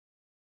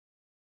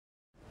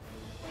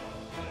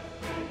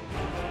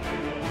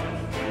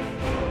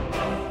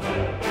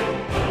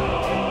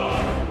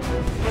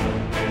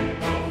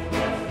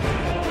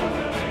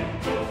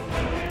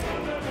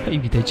Hej,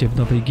 witajcie w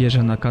nowej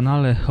gierze na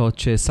kanale,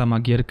 choć sama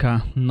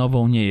gierka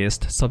nową nie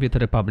jest. Soviet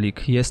Republic.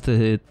 Jest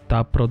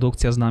ta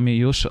produkcja z nami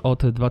już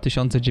od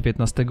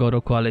 2019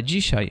 roku, ale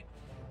dzisiaj,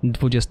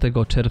 20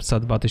 czerwca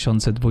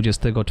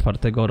 2024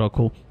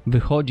 roku,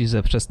 wychodzi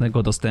ze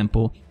wczesnego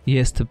dostępu.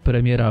 Jest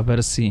premiera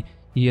wersji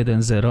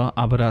 1.0,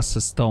 a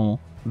wraz z tą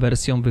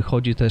wersją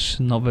wychodzi też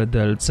nowe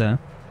DLC.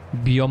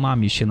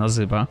 Biomami się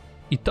nazywa.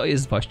 I to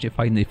jest właśnie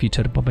fajny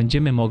feature, bo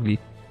będziemy mogli,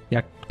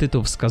 jak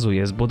tytuł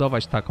wskazuje,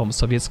 zbudować taką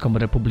sowiecką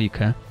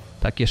republikę,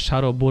 takie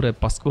szarobure,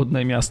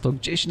 paskudne miasto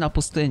gdzieś na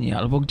pustyni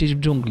albo gdzieś w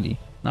dżungli,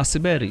 na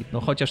Syberii.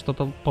 No chociaż to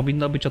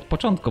powinno być od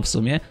początku w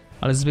sumie,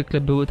 ale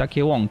zwykle były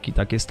takie łąki,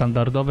 takie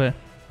standardowe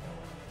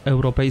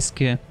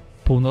europejskie,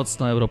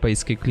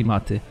 północnoeuropejskie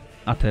klimaty.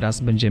 A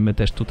teraz będziemy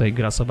też tutaj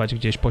grasować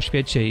gdzieś po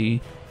świecie i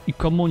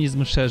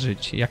komunizm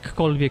szerzyć,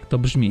 jakkolwiek to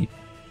brzmi.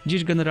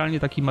 Dziś generalnie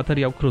taki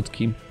materiał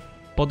krótki,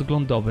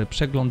 podglądowy,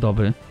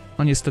 przeglądowy.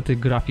 No niestety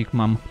grafik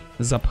mam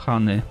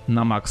zapchany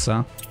na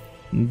maksa.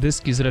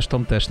 Dyski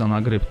zresztą też na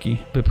nagrywki,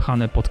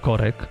 wypchane pod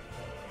korek.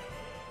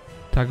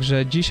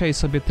 Także dzisiaj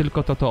sobie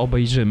tylko to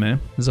obejrzymy,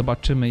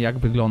 zobaczymy jak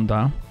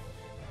wygląda.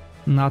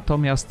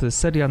 Natomiast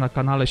seria na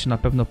kanale się na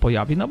pewno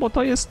pojawi, no bo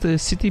to jest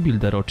City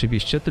Builder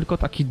oczywiście, tylko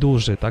taki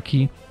duży,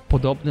 taki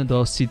podobny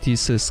do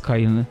Cities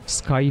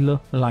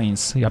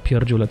Skylines. Ja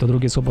pierdziule, to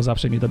drugie słowo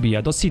zawsze mi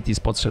dobija. Do Cities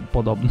podszedł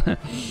podobne.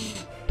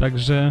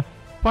 Także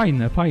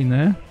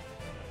fajne.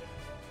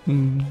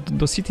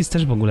 Do Cities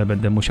też w ogóle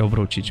będę musiał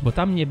wrócić, bo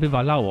tam mnie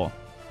wywalało.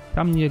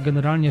 Tam mnie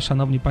generalnie,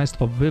 szanowni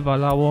państwo,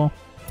 wywalało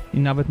i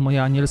nawet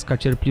moja anielska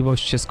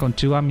cierpliwość się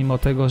skończyła, mimo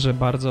tego, że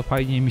bardzo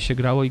fajnie mi się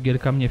grało i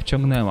gierka mnie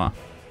wciągnęła.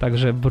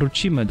 Także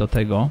wrócimy do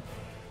tego,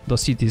 do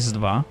Cities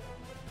 2.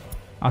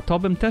 A to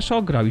bym też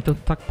ograł i to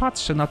tak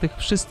patrzę na tych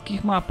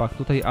wszystkich mapach.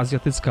 Tutaj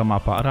azjatycka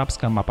mapa,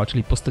 arabska mapa,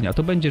 czyli pustynia.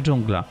 To będzie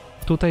dżungla.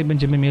 Tutaj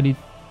będziemy mieli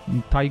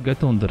tajgę,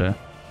 tundrę.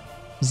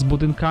 Z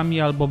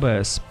budynkami albo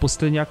bez.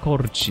 Pustynia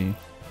korci.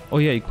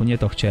 Ojejku, nie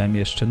to chciałem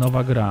jeszcze.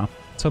 Nowa gra.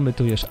 Co my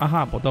tu jeszcze?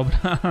 Aha, bo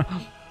dobra.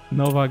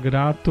 Nowa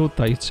gra.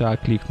 Tutaj trzeba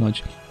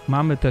kliknąć.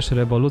 Mamy też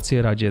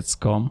rewolucję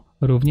radziecką.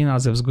 Równina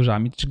ze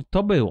wzgórzami. Czyli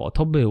to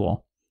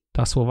było.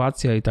 Ta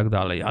Słowacja i tak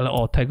dalej. Ale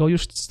tego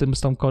już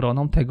z tą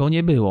koroną, tego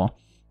nie było.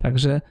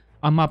 Także,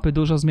 a mapy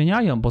dużo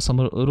zmieniają, bo są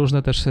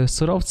różne też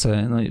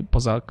surowce, no i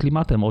poza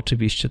klimatem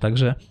oczywiście,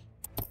 także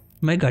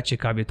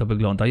ciekawie to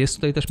wygląda. Jest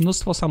tutaj też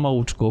mnóstwo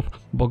samouczków,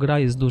 bo gra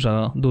jest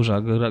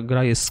duża,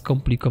 gra jest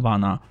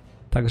skomplikowana,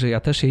 także ja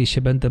też jej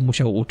się będę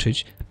musiał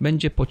uczyć.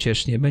 Będzie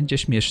pociesznie, będzie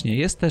śmiesznie,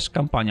 jest też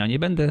kampania,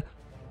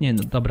 nie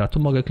no dobra, tu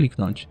mogę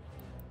kliknąć.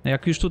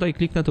 Jak już tutaj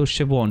kliknę, to już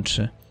się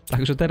włączy,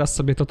 także teraz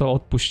sobie to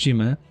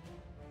odpuścimy.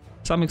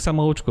 Samych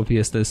samouczków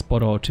jest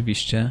sporo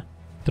oczywiście.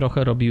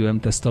 Trochę robiłem,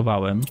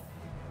 testowałem.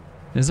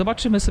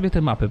 Zobaczymy sobie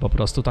te mapy, po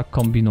prostu tak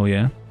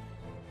kombinuję.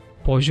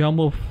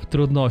 Poziomów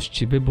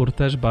trudności, wybór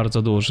też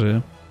bardzo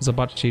duży.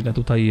 Zobaczcie, ile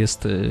tutaj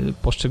jest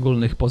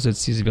poszczególnych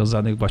pozycji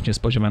związanych właśnie z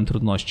poziomem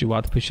trudności,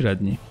 łatwy,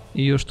 średni.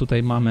 I już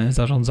tutaj mamy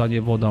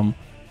zarządzanie wodą.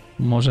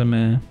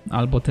 Możemy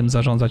albo tym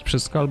zarządzać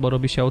wszystko, albo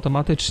robi się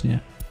automatycznie.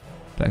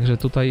 Także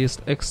tutaj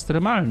jest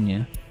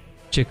ekstremalnie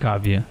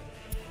ciekawie.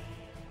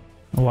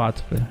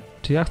 Łatwy.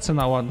 Czy ja chcę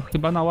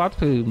chyba na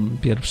łatwy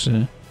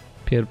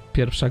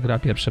pierwsza gra,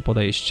 pierwsze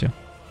podejście.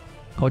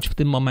 Choć w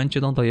tym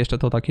momencie, no to jeszcze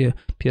to takie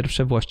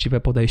pierwsze właściwe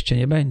podejście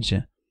nie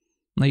będzie.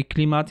 No i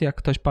klimat, jak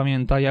ktoś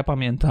pamięta, ja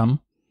pamiętam,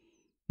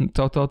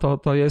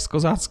 to jest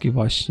kozacki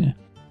właśnie.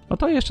 No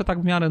to jeszcze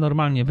tak w miarę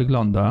normalnie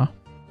wygląda.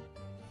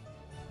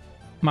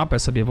 Mapę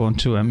sobie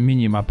włączyłem,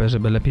 minimapę,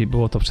 żeby lepiej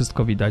było to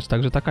wszystko widać.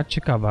 Także taka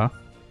ciekawa,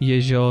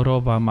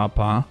 jeziorowa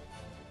mapa.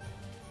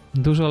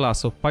 Dużo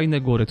lasów,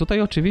 fajne góry.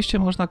 Tutaj oczywiście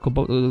można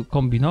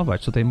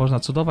kombinować, tutaj można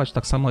cudować,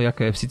 tak samo jak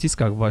w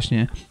Citieskach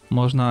właśnie.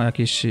 Można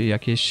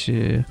jakieś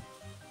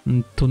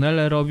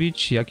tunele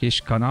robić,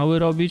 jakieś kanały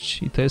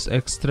robić i to jest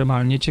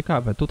ekstremalnie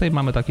ciekawe. Tutaj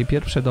mamy takie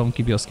pierwsze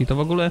domki, wioski. To w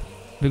ogóle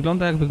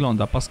wygląda jak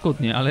wygląda,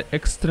 paskudnie, ale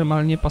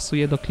ekstremalnie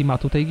pasuje do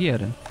klimatu tej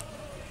giery.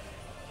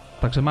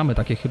 Także mamy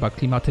takie chyba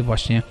klimaty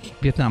właśnie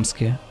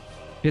wietnamskie.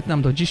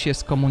 Wietnam do dziś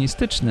jest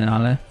komunistyczny,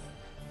 ale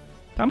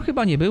tam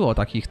chyba nie było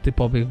takich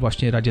typowych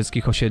właśnie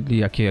radzieckich osiedli,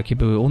 jakie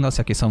były u nas,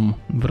 jakie są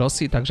w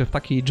Rosji, także w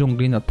takiej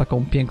dżungli nad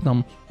taką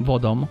piękną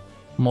wodą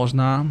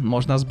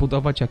można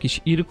zbudować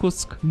jakiś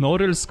Irkutsk,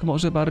 Norylsk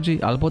może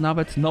bardziej, albo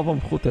nawet nową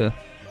hutę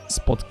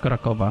spod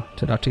Krakowa,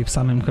 czy raczej w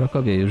samym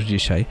Krakowie już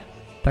dzisiaj.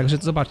 Także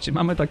zobaczcie,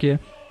 mamy takie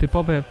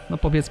typowe, no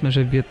powiedzmy,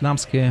 że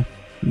wietnamskie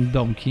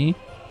domki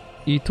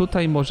i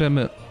tutaj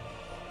możemy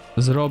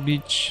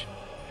zrobić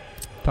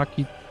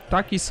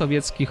taki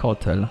sowiecki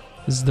hotel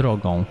z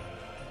drogą.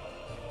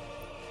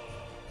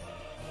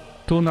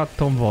 Tu nad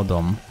tą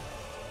wodą.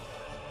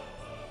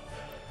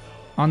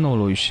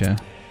 Anuluj się.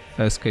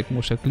 Escape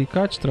muszę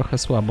klikać, trochę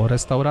słabo.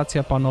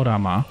 Restauracja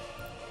panorama.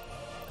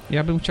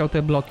 Ja bym chciał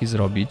te bloki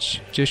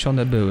zrobić. Gdzieś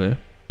one były.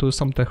 Tu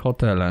są te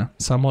hotele,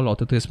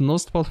 samoloty. Tu jest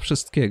mnóstwo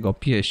wszystkiego.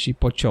 Piesi,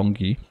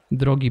 pociągi,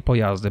 drogi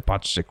pojazdy.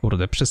 Patrzcie,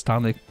 kurde,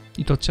 przystanek.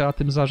 I to trzeba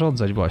tym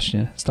zarządzać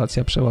właśnie.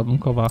 Stacja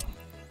przeładunkowa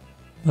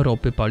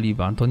ropy,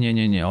 paliwa. To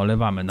nie,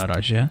 olewamy na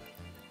razie.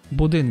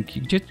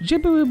 Budynki. Gdzie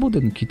były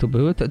budynki? Tu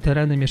były te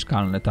tereny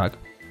mieszkalne, tak.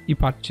 I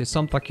patrzcie,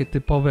 są takie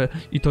typowe...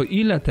 I to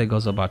ile tego,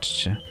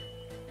 zobaczcie.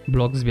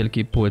 Blok z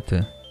wielkiej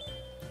płyty.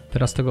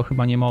 Teraz tego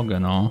chyba nie mogę,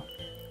 no.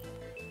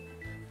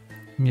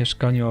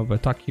 Mieszkaniowe,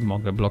 taki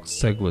mogę, blok z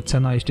cegły.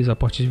 Cena, jeśli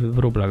zapłacić w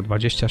rublach,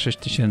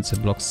 26 000,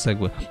 blok z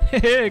cegły.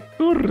 Hehe,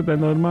 kurde,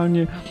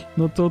 normalnie,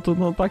 no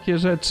takie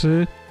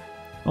rzeczy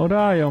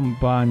orają,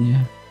 panie.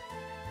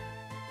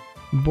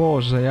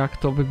 Boże, jak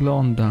to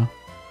wygląda.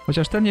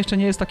 Chociaż ten jeszcze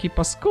nie jest taki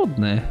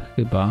paskudny,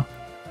 chyba.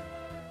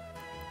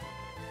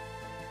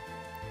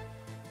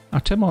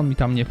 A czemu on mi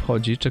tam nie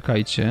wchodzi?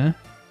 Czekajcie.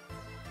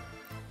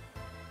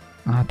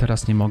 A,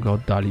 teraz nie mogę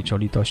oddalić, o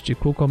litości.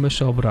 Kółko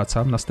myszy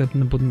obracam,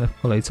 następny budynek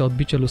w kolejce,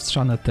 odbicie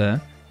lustrzane T.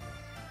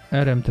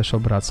 R-em też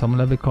obracam,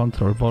 lewy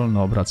kontrol,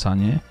 wolne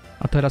obracanie.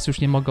 A teraz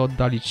już nie mogę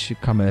oddalić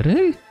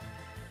kamery?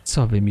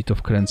 Co wy mi tu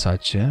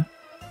wkręcacie?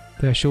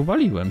 To ja się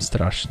uwaliłem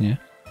strasznie.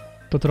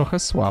 To trochę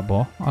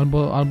słabo,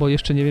 albo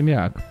jeszcze nie wiem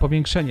jak.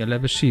 Powiększenie,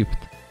 lewy shift.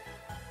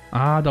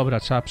 A, dobra,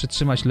 trzeba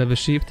przytrzymać lewy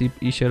shift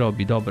i się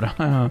robi, dobra.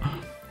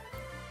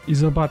 I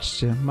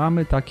zobaczcie,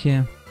 mamy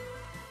takie...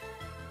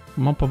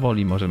 No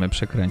powoli możemy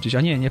przekręcić.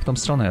 A nie w tą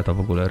stronę ja to w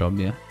ogóle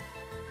robię.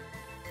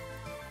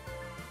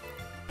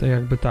 To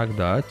jakby tak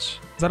dać.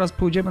 Zaraz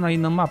pójdziemy na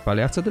inną mapę,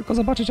 ale ja chcę tylko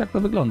zobaczyć, jak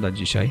to wygląda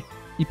dzisiaj.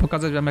 I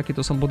pokazać wam, jakie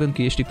to są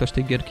budynki, jeśli ktoś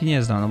tej gierki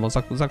nie zna. No bo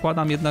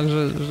zakładam jednak,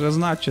 że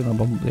znacie, no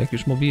bo jak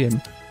już mówiłem,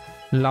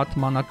 lat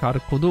ma na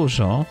karku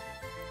dużo.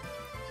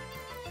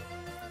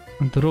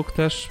 Dróg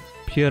też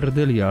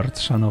pierdyliard,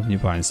 szanowni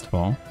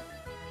państwo.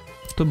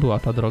 Tu była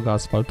ta droga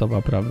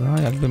asfaltowa,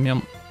 prawda? Jakbym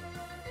ją...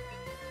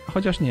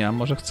 Chociaż nie, a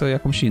może chcę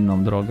jakąś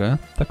inną drogę.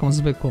 Taką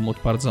zwykłą,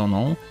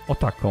 utwardzoną. O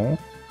taką.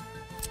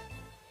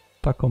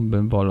 Taką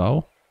bym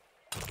wolał.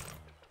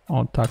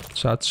 O tak,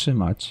 trzeba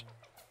trzymać.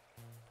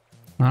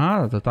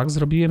 A, to tak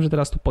zrobiłem, że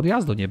teraz tu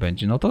podjazdu nie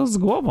będzie. No to z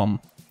głową.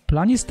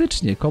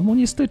 Planistycznie,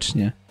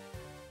 komunistycznie.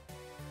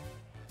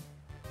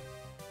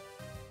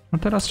 No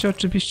teraz się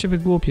oczywiście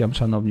wygłupiam,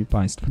 szanowni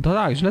państwo. To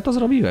tak, źle to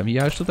zrobiłem i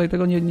ja już tutaj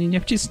tego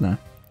nie wcisnę.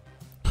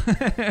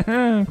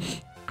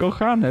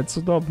 Kochane,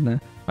 cudowne.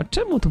 A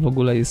czemu to w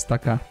ogóle jest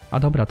taka... A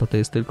dobra, to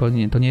jest tylko...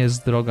 To nie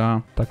jest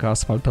droga taka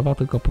asfaltowa,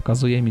 tylko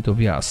pokazuje mi tu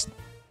wjazd.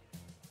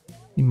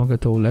 I mogę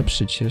to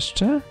ulepszyć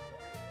jeszcze?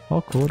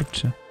 O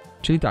kurczę.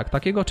 Czyli tak,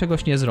 takiego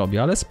czegoś nie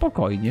zrobię, ale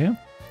spokojnie.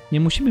 Nie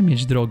musimy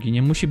mieć drogi,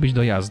 nie musi być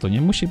dojazdu,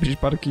 nie musi być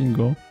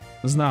parkingu.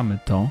 Znamy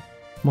to.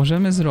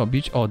 Możemy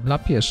zrobić, o, dla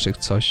pieszych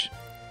coś.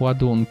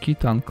 Ładunki,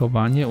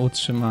 tankowanie,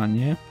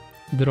 utrzymanie.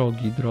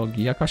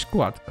 Drogi, jakaś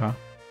kładka.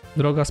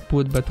 Droga z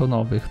płyt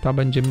betonowych, ta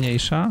będzie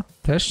mniejsza?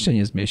 Też się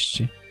nie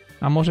zmieści.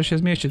 A może się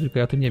zmieści, tylko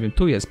ja tym nie wiem.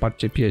 Tu jest,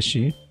 patrzcie,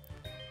 piesi.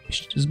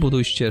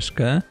 Zbuduj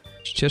ścieżkę.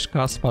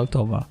 Ścieżka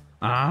asfaltowa.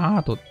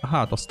 A, to,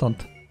 aha, to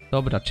stąd.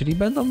 Dobra, czyli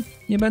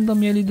nie będą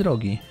mieli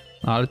drogi.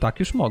 Ale tak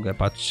już mogę,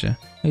 patrzcie.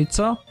 No i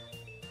co?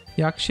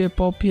 Jak się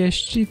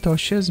popieści, to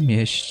się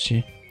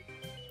zmieści.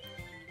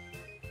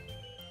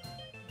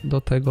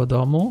 Do tego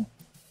domu.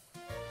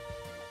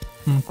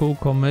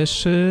 Kółko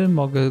myszy.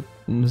 Mogę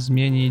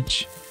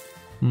zmienić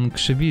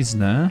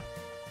krzywiznę.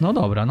 No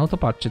dobra, no to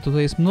patrzcie,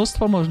 tutaj jest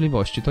mnóstwo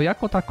możliwości. To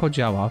jako tako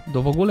działa.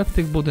 To w ogóle w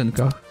tych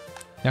budynkach,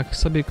 jak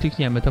sobie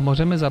klikniemy, to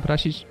możemy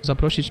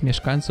zaprosić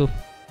mieszkańców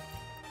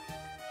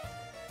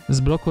z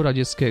bloku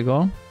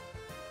radzieckiego.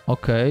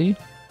 Ok.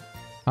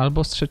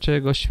 Albo z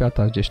trzeciego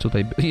świata, gdzieś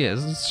tutaj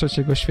jest, z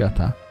trzeciego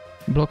świata.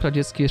 Blok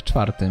radziecki jest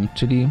czwartym,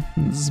 czyli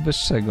z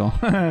wyższego.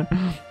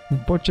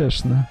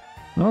 Pocieszne.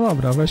 No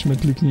dobra, weźmy,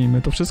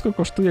 kliknijmy. To wszystko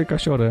kosztuje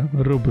kasiorę,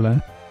 ruble.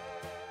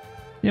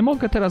 Nie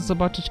mogę teraz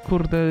zobaczyć,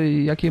 kurde,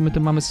 jakie my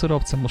tu mamy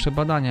surowce. Muszę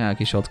badania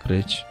jakieś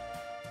odkryć.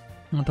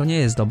 No to nie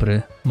jest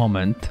dobry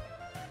moment.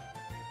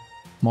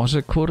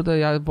 Może, kurde,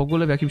 ja w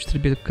ogóle w jakimś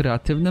trybie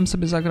kreatywnym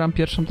sobie zagram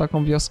pierwszą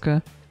taką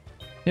wioskę?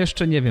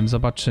 Jeszcze nie wiem,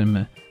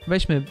 zobaczymy.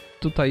 Weźmy,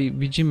 tutaj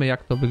widzimy,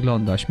 jak to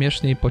wygląda.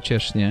 Śmiesznie i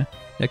pociesznie.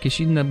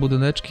 Jakieś inne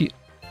budyneczki.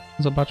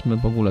 Zobaczmy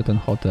w ogóle ten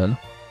hotel.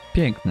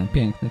 Piękny,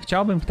 piękny.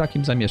 Chciałbym w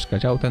takim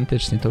zamieszkać,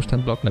 autentycznie. To już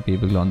ten blok lepiej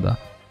wygląda.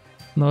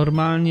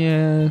 Normalnie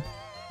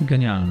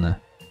genialne.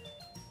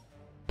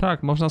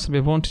 Tak, można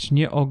sobie włączyć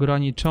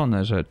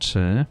nieograniczone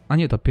rzeczy. A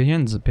nie, to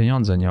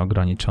pieniądze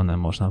nieograniczone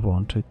można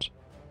włączyć.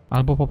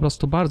 Albo po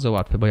prostu bardzo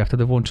łatwy, bo ja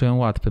wtedy włączyłem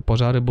łatwy.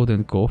 Pożary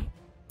budynków.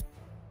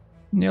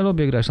 Nie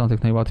lubię grać na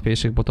tych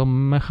najłatwiejszych, bo to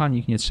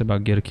mechanik, nie trzeba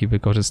gierki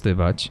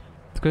wykorzystywać.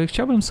 Tylko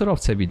chciałbym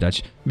surowce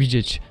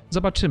widzieć.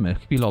 Zobaczymy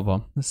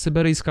chwilowo.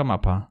 Syberyjska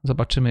mapa.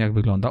 Zobaczymy, jak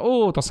wygląda.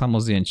 O, to samo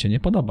zdjęcie. Nie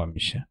podoba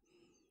mi się.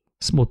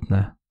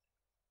 Smutne.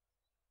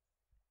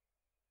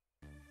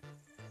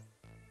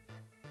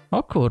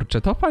 O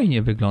kurczę, to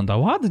fajnie wygląda.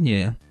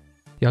 Ładnie.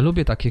 Ja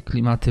lubię takie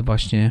klimaty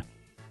właśnie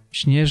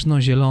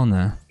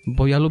śnieżno-zielone,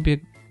 bo ja lubię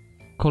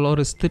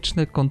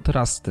kolorystyczne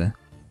kontrasty.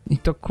 I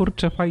to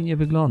kurczę fajnie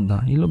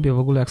wygląda. I lubię w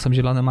ogóle, jak są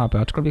zielone mapy.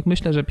 Aczkolwiek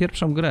myślę, że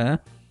pierwszą grę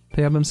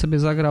to ja bym sobie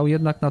zagrał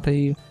jednak na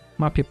tej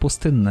mapie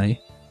pustynnej.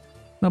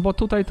 No bo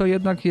tutaj to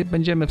jednak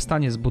będziemy w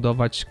stanie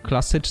zbudować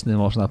klasyczny,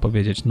 można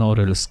powiedzieć,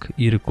 Norylsk,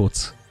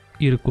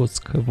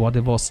 Irkuck,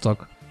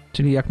 Władywostok,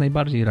 czyli jak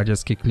najbardziej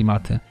radzieckie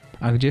klimaty.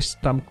 A gdzieś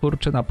tam,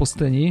 kurczę, na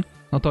pustyni,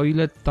 no to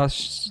ile ta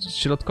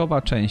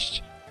środkowa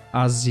część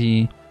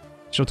Azji,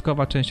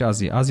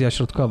 Azja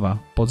Środkowa,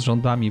 pod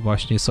rządami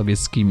właśnie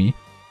sowieckimi,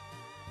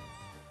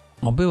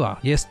 no była,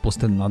 jest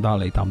pustynna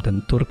dalej, tam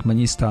ten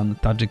Turkmenistan,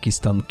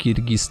 Tadżykistan,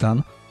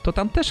 Kirgistan, to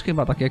tam też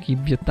chyba tak jak i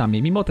w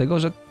Wietnamie, mimo tego,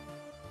 że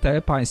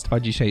te państwa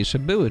dzisiejsze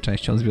były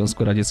częścią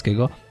Związku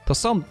Radzieckiego, to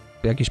są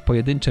jakieś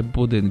pojedyncze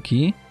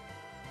budynki,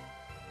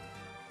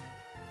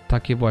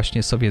 takie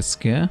właśnie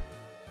sowieckie,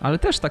 ale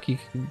też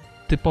takich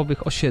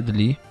typowych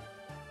osiedli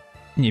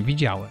nie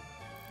widziałem.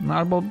 No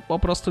albo po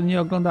prostu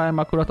nie oglądałem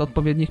akurat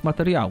odpowiednich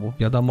materiałów,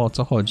 wiadomo o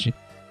co chodzi.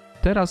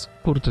 Teraz,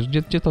 kurczę,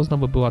 gdzie to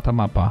znowu była ta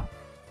mapa?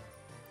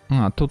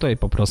 A, tutaj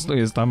po prostu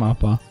jest ta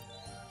mapa.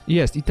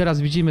 Jest, i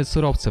teraz widzimy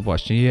surowce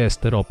właśnie,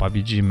 jest ropa,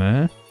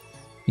 widzimy.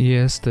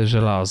 Jest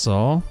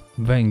żelazo,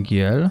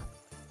 węgiel,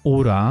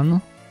 uran,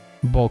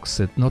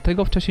 boksyt. No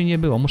tego wcześniej nie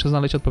było, muszę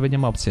znaleźć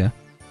odpowiednią opcję.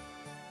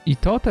 I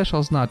to też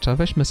oznacza,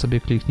 weźmy sobie,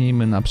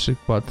 kliknijmy na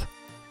przykład...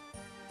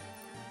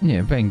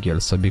 Nie,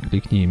 węgiel sobie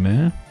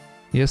kliknijmy.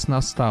 Jest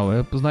na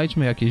stałe,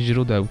 znajdźmy jakieś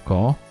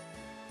źródełko.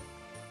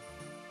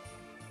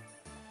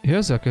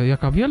 Jezu,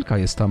 jaka wielka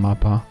jest ta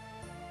mapa.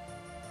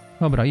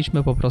 Dobra,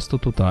 idźmy po prostu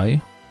tutaj.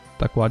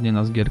 Tak ładnie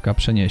nas gierka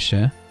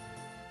przeniesie.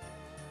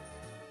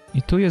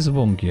 I tu jest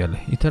węgiel.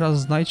 I teraz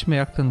znajdźmy,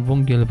 jak ten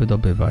węgiel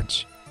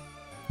wydobywać.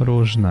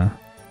 Różne.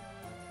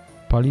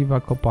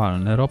 Paliwa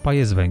kopalne. Ropa,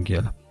 jest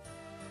węgiel.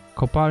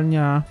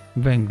 Kopalnia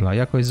węgla.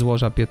 Jakość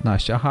złoża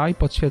 15. Aha, i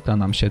podświetla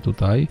nam się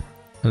tutaj.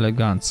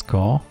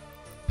 Elegancko.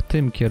 W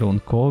tym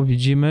kierunku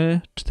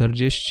widzimy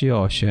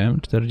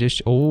 48.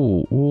 40...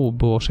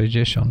 było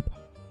 60.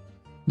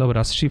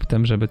 Dobra, z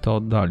shiftem, żeby to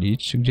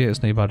oddalić. Gdzie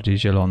jest najbardziej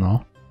zielono?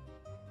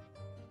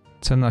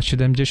 Cena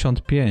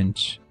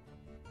 75.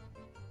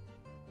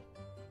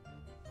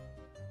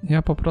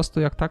 Ja po prostu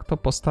jak tak to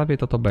postawię,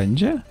 to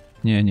będzie?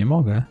 Nie, nie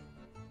mogę.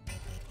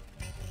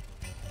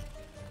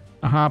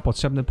 Aha,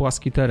 potrzebny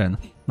płaski teren.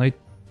 No i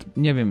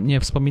nie wiem,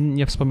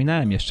 nie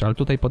wspominałem jeszcze, ale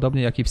tutaj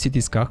podobnie jak i w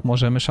Citieskach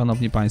możemy,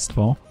 szanowni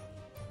państwo,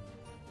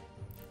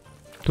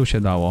 tu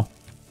się dało,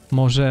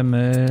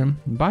 możemy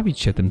bawić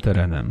się tym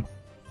terenem.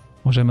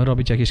 Możemy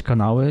robić jakieś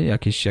kanały,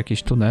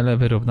 jakieś tunele,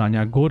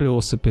 wyrównania, góry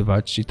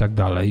usypywać i tak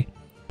dalej.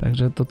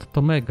 Także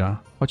to mega.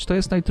 Choć to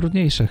jest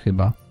najtrudniejsze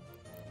chyba.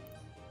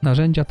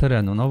 Narzędzia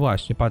terenu. No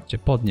właśnie, patrzcie,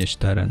 podnieść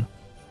teren.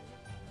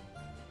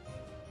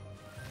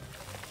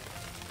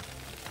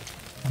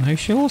 No i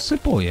się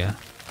usypuje.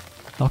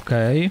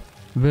 Okej.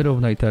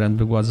 Wyrównaj teren,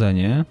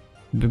 wygładzenie.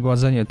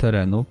 Wygładzenie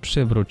terenu.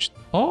 Przywróć...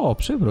 O,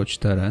 przywróć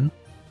teren.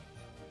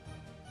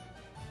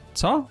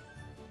 Co?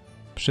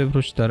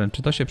 Przywróć teren.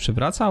 Czy to się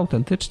przywraca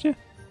autentycznie?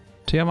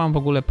 Czy ja mam w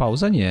ogóle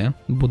pauzę? Nie.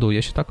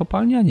 Buduje się ta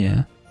kopalnia?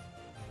 Nie.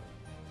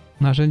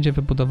 Narzędzie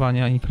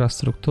wybudowania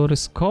infrastruktury.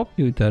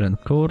 Skopiuj teren.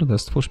 Kurde,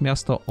 stwórz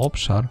miasto,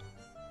 obszar.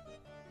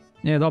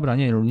 Nie, dobra,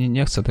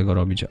 nie chcę tego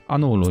robić.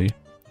 Anuluj.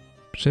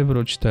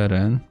 Przywróć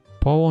teren.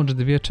 Połącz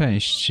dwie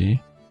części.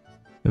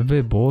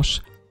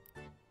 Wyburz.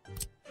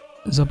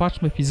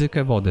 Zobaczmy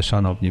fizykę wody,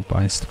 szanowni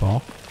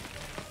państwo.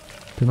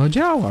 No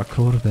działa,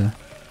 kurde.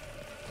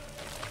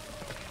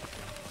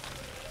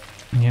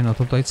 Nie no,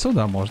 tutaj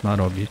cuda można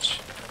robić.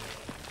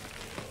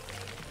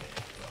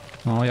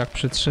 No, jak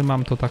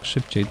przytrzymam, to tak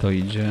szybciej to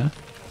idzie.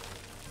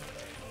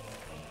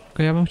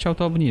 Tylko ja bym chciał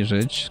to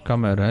obniżyć,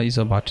 kamerę, i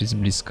zobaczyć z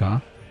bliska.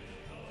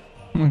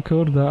 No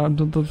kurde,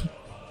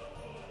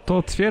 to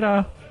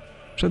otwiera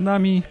przed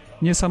nami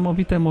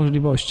niesamowite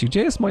możliwości.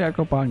 Gdzie jest moja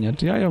kopalnia?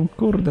 Czy ja ją,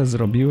 kurde,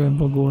 zrobiłem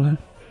w ogóle?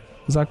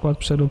 Zakład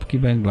przeróbki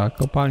węgla,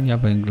 kopalnia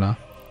węgla.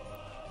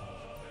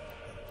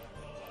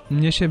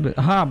 Mnie się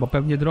Aha, bo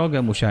pewnie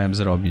drogę musiałem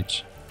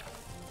zrobić.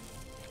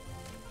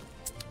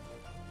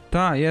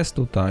 Ta, jest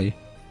tutaj.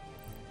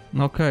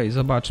 No okej,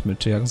 zobaczmy,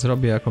 czy jak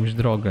zrobię jakąś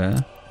drogę...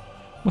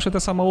 Muszę te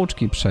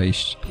samouczki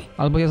przejść.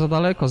 Albo ja za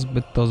daleko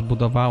zbyt to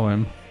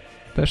zbudowałem.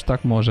 Też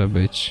tak może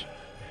być.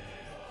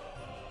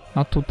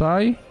 A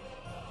tutaj?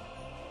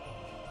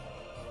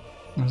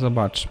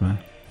 Zobaczmy.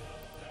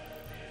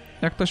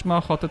 Jak ktoś ma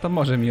ochotę, to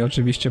może mi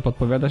oczywiście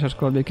podpowiadać,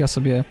 aczkolwiek ja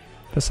sobie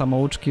te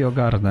samouczki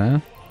ogarnę.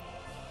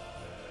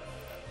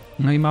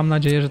 No i mam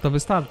nadzieję, że to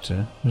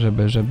wystarczy,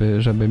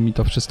 żeby mi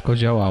to wszystko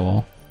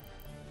działało.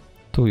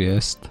 Tu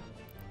jest.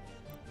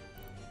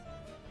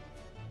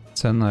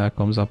 Cena,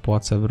 jaką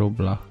zapłacę w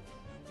rublach.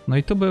 No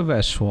i tu by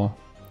weszło.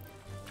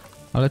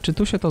 Ale czy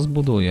tu się to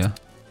zbuduje?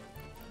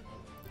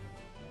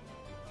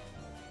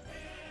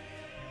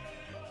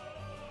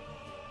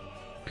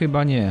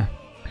 Chyba nie.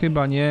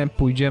 Chyba nie.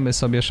 Pójdziemy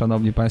sobie,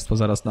 szanowni państwo,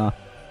 zaraz na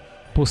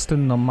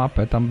pustynną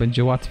mapę. Tam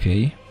będzie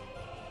łatwiej.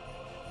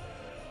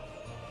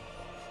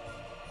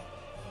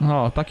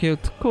 No, takie,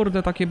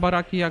 kurde, takie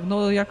baraki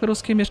jak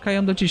ruskie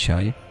mieszkają do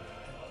dzisiaj.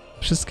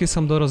 Wszystkie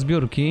są do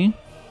rozbiórki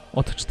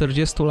od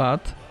 40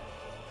 lat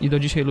i do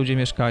dzisiaj ludzie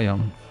mieszkają.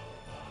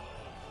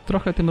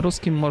 Trochę tym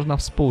ruskim można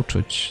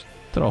współczuć.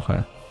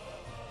 Trochę.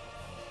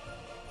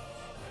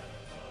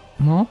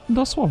 No,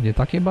 dosłownie,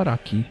 takie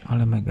baraki,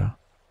 ale mega.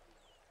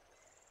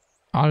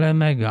 Ale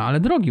mega, ale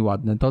drogi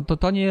ładne,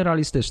 to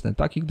nierealistyczne.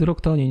 Takich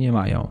dróg to oni nie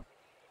mają.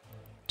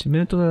 Czy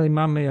my tutaj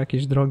mamy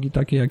jakieś drogi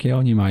takie, jakie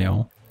oni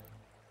mają?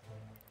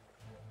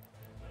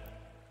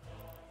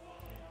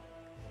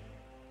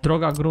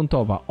 Droga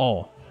gruntowa.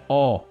 O!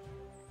 O!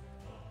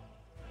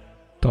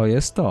 To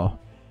jest to.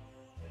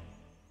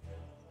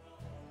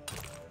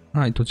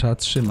 A i tu trzeba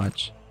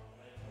trzymać.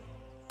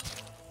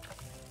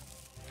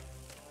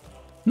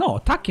 No,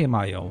 takie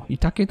mają. I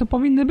takie to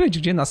powinny być.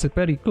 Gdzie na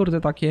Syberii?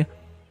 Kurde, takie...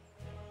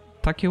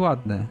 Takie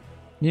ładne.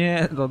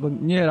 Nie,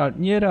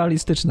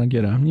 nierealistyczna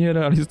giera.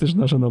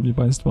 Nierealistyczna, szanowni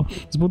państwo.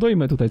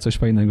 Zbudujmy tutaj coś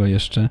fajnego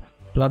jeszcze.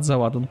 Plac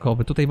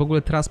załadunkowy. Tutaj w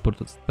ogóle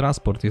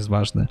transport jest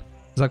ważny.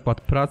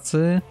 Zakład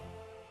pracy.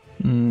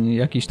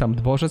 Jakiś tam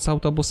dworzec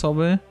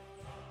autobusowy.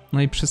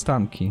 No i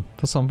przystanki.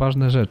 To są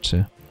ważne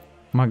rzeczy.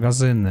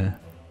 Magazyny.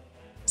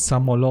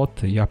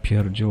 Samoloty. Ja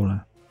pierdziule.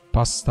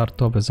 Pas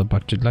startowy,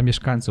 zobaczcie. Dla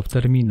mieszkańców.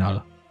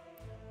 Terminal.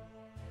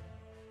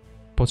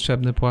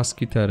 Potrzebny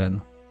płaski teren.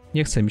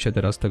 Nie chce mi się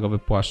teraz tego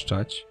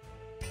wypłaszczać.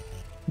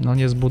 No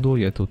nie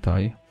zbuduję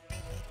tutaj.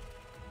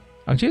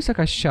 A gdzie jest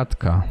jakaś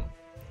siatka?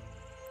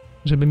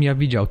 Żebym ja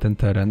widział ten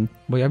teren.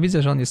 Bo ja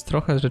widzę, że on jest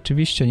trochę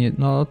rzeczywiście...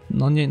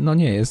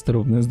 nie jest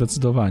równy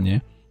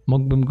zdecydowanie.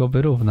 Mógłbym go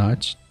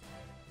wyrównać.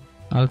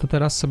 Ale to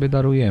teraz sobie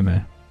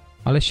darujemy.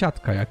 Ale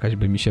siatka jakaś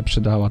by mi się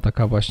przydała.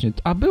 Taka właśnie...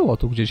 A było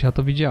tu gdzieś, ja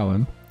to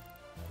widziałem.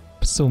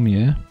 W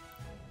sumie...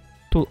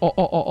 Tu...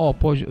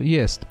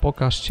 Jest.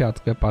 Pokaż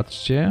siatkę,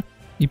 patrzcie.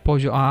 I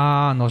poziom...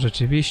 A, no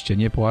rzeczywiście.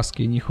 Nie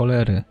płaskiej, ni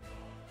cholery.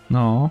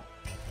 No.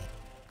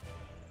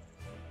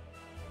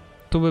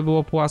 Tu by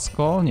było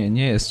płasko?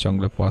 Nie jest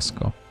ciągle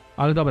płasko.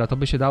 Ale dobra, to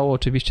by się dało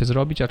oczywiście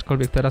zrobić,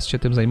 aczkolwiek teraz się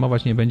tym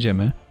zajmować nie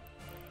będziemy.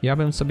 Ja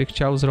bym sobie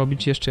chciał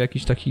zrobić jeszcze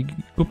jakiś taki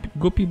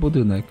głupi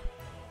budynek.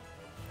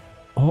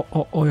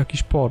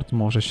 Jakiś port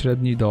może.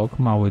 Średni dok,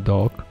 mały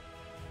dok.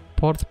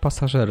 Port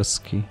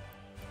pasażerski.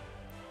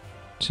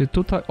 Czy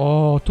tutaj...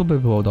 O, tu by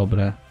było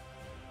dobre.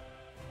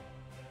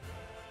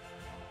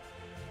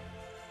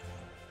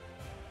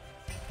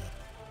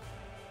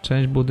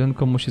 Część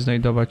budynku musi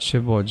znajdować się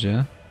w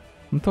wodzie.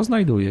 No to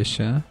znajduje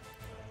się.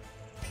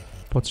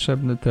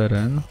 Potrzebny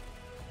teren.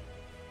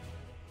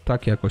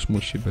 Tak jakoś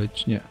musi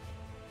być, nie.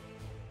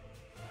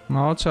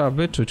 No, trzeba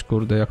wyczuć,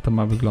 kurde, jak to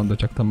ma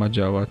wyglądać, jak to ma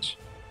działać.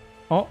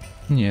 O,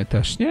 nie,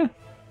 też nie?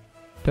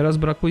 Teraz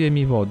brakuje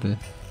mi wody.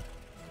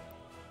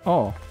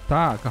 O,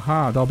 tak,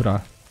 aha, dobra.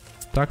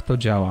 Tak to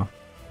działa.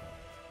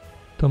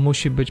 To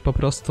musi być po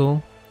prostu...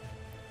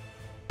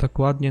 tak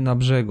ładnie na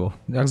brzegu.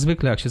 Jak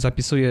zwykle, jak się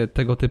zapisuje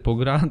tego typu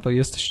gra, to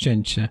jest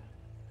ścięcie.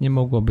 Nie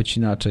mogło być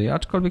inaczej.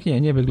 Aczkolwiek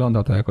nie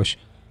wygląda to jakoś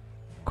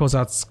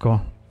kozacko.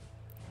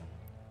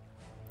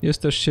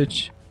 Jest też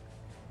sieć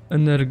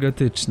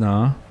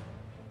energetyczna.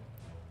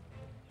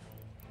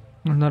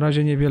 Na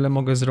razie niewiele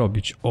mogę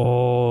zrobić.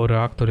 O,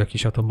 reaktor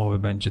jakiś atomowy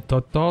będzie.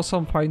 To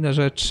są fajne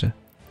rzeczy.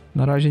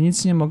 Na razie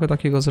nic nie mogę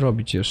takiego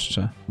zrobić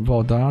jeszcze.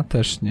 Woda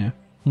też nie.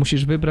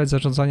 Musisz wybrać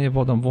zarządzanie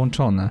wodą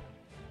włączone.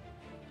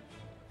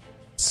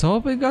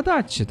 Co wy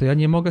gadacie? To ja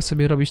nie mogę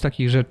sobie robić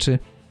takich rzeczy.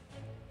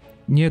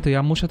 Nie, to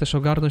ja muszę też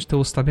ogarnąć te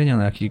ustawienia,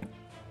 na jakich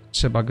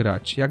trzeba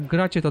grać. Jak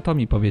gracie, to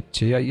mi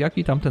powiedzcie.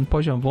 Jaki tam ten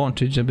poziom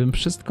włączyć, żebym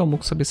wszystko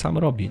mógł sobie sam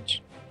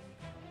robić.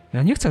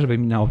 Ja nie chcę, żeby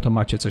mi na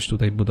automacie coś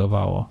tutaj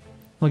budowało.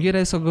 No giera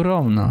jest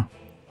ogromna.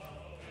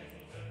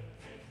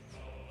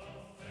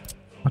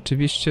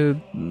 Oczywiście...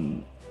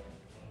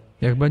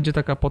 jak będzie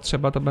taka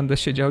potrzeba, to będę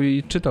siedział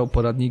i czytał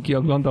poradniki,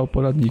 oglądał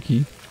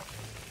poradniki.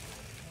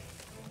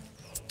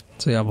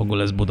 Co ja w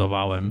ogóle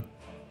zbudowałem?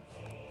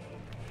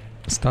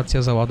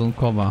 Stacja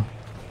załadunkowa.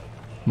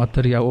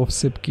 Materiałów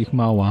sypkich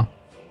mała.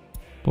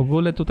 W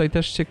ogóle tutaj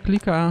też się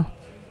klika...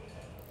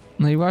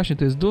 No i właśnie,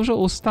 to jest dużo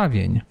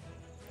ustawień.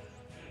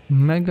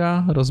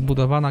 Mega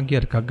rozbudowana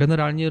gierka.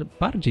 Generalnie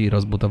bardziej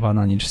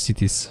rozbudowana niż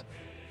Cities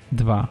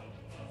 2.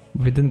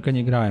 W jedynkę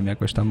nie grałem,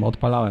 jakoś tam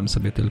odpalałem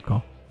sobie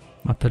tylko.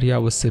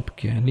 Materiały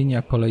sypkie,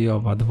 linia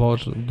kolejowa,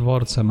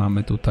 dworce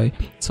mamy tutaj.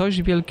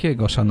 Coś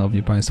wielkiego,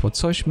 szanowni państwo,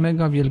 coś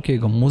mega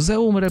wielkiego.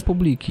 Muzeum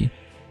Republiki.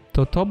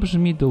 To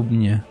brzmi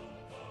dumnie.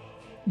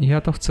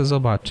 Ja to chcę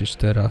zobaczyć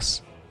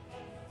teraz.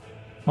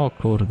 O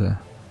kurde,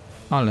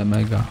 ale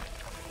mega.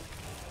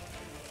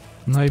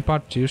 No i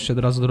patrzcie, już się od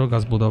razu droga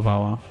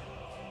zbudowała.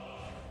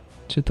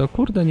 Czy to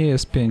kurde nie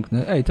jest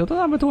piękne? Ej, to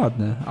nawet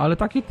ładne, ale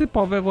takie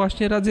typowe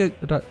właśnie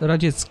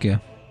radzieckie.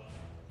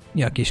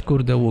 Jakieś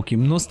kurde łuki,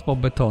 mnóstwo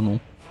betonu,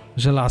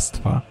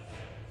 żelastwa,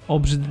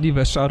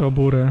 obrzydliwe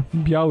szarobury,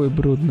 biały,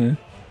 brudny.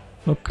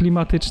 No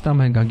klimatyczna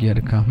mega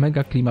gierka,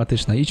 mega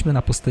klimatyczna. Idźmy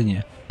na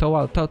pustynię.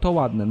 To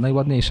ładne,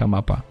 najładniejsza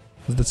mapa.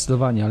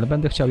 Zdecydowanie, ale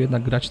będę chciał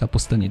jednak grać na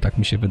pustyni, tak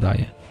mi się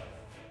wydaje.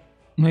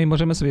 No i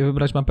możemy sobie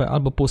wybrać mapę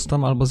albo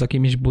pustą, albo z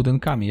jakimiś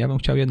budynkami. Ja bym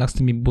chciał jednak z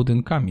tymi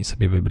budynkami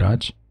sobie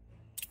wybrać.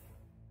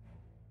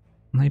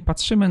 No i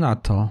patrzymy na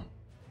to.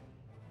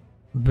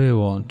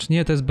 Wyłącz.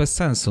 Nie, to jest bez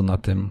sensu na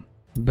tym.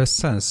 Bez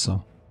sensu.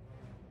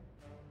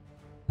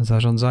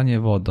 Zarządzanie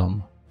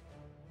wodą.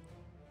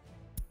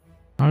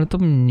 Ale to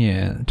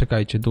nie.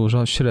 Czekajcie,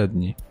 dużo,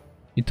 średni.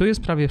 I tu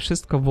jest prawie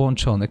wszystko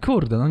włączone.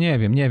 Kurde, no nie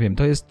wiem.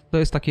 To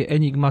jest takie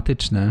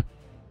enigmatyczne.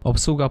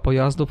 Obsługa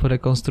pojazdów,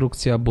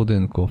 rekonstrukcja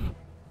budynków.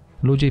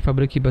 Ludzie i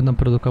fabryki będą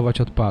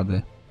produkować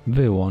odpady.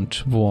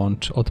 Wyłącz,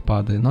 włącz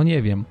odpady. No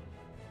nie wiem.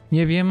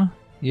 Nie wiem,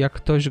 jak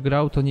ktoś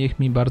grał, to niech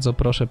mi bardzo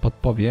proszę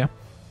podpowie,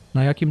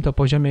 na jakim to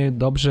poziomie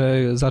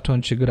dobrze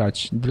zacząć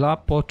grać. Dla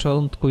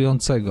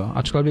początkującego,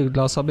 aczkolwiek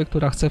dla osoby,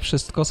 która chce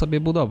wszystko sobie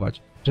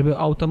budować. Żeby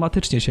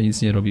automatycznie się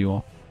nic nie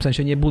robiło. W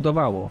sensie nie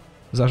budowało.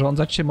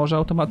 Zarządzać się może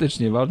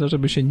automatycznie. Ważne,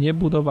 żeby się nie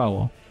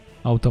budowało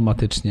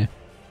automatycznie,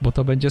 bo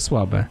to będzie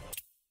słabe.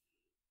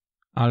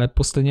 Ale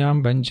pustynia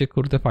będzie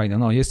kurde fajna.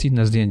 No, jest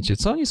inne zdjęcie.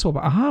 Co oni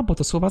słowa? Aha, bo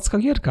to słowacka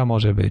gierka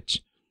może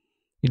być.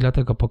 I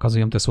dlatego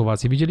pokazują te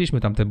Słowacje. Widzieliśmy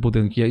tam te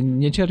budynki. Ja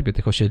nie cierpię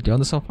tych osiedli.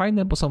 One są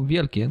fajne, bo są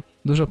wielkie,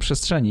 dużo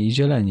przestrzeni i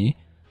zieleni,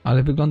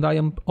 ale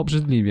wyglądają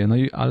obrzydliwie. No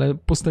i ale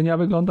pustynia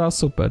wygląda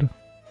super.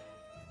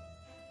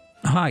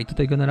 Aha, i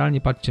tutaj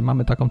generalnie patrzcie,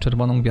 mamy taką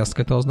czerwoną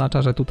gwiazdkę. To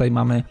oznacza, że tutaj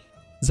mamy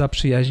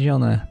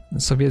zaprzyjaźnione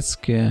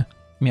sowieckie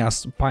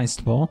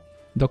państwo,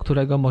 do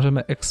którego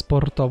możemy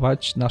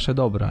eksportować nasze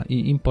dobra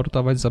i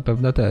importować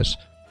zapewne też.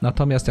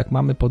 Natomiast jak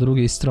mamy po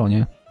drugiej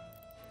stronie,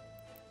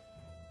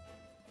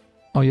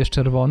 o, jest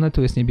czerwone,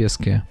 tu jest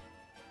niebieskie.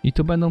 I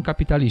tu będą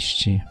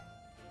kapitaliści.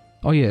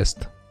 O,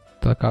 jest.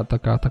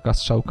 Taka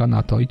strzałka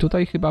na to. I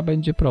tutaj chyba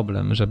będzie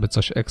problem, żeby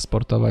coś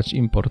eksportować,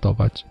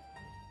 importować.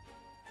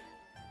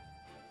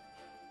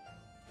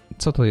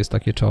 Co to jest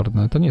takie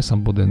czarne? To nie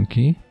są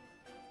budynki.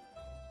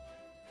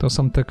 To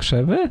są te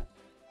krzewy?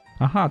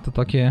 Aha, to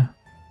takie...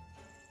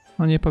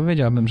 No nie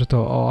powiedziałbym, że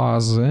to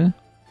oazy,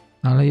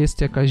 ale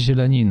jest jakaś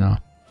zielenina.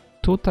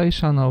 Tutaj,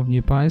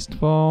 szanowni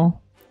państwo...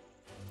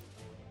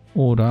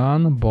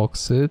 Uran,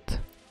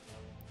 boksyt.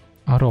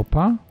 A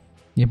ropa?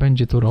 Nie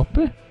będzie tu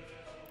ropy?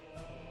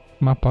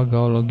 Mapa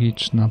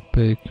geologiczna,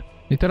 pyk.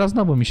 I teraz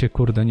znowu mi się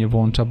kurde nie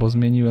włącza, bo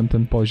zmieniłem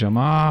ten poziom.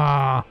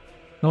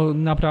 No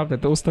naprawdę,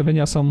 te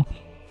ustawienia są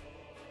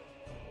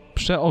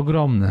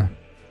przeogromne.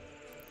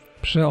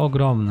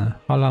 Przeogromne.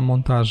 Hala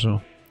montażu.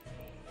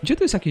 Gdzie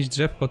to jest jakieś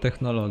drzewko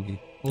technologii?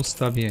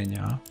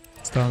 Ustawienia,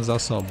 stan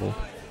zasobów,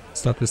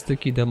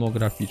 statystyki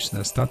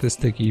demograficzne,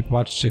 statystyki.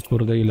 Patrzcie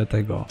kurde ile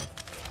tego.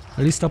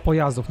 Lista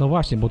pojazdów, no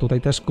właśnie, bo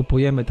tutaj też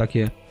kupujemy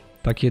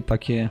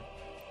takie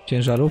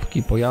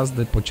ciężarówki,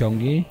 pojazdy,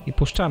 pociągi i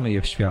puszczamy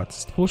je w świat.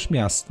 Stwórz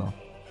miasto.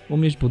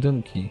 Umieść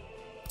budynki.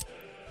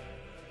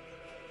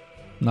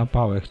 Na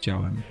pałę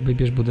chciałem.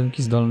 Wybierz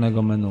budynki z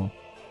dolnego menu.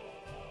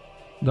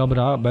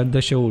 Dobra,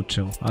 będę się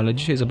uczył, ale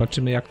dzisiaj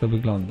zobaczymy jak to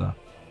wygląda.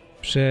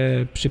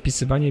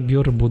 Przypisywanie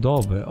biur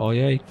budowy,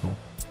 ojejku.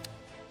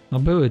 No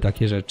były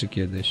takie rzeczy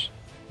kiedyś.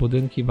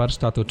 Budynki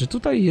warsztatu. Czy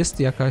tutaj jest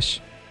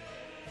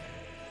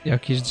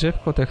jakieś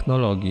drzewko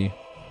technologii?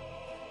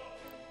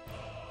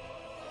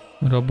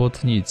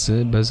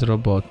 Robotnicy,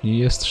 bezrobotni,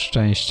 jest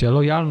szczęście,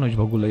 lojalność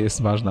w ogóle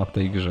jest ważna w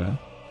tej grze.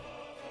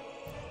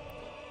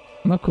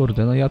 No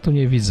kurde, no ja tu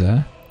nie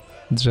widzę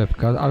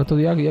drzewka, ale to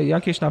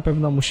jakieś na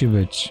pewno musi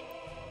być.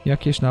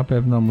 Jakieś na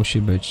pewno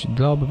musi być.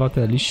 Dla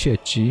obywateli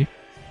sieci.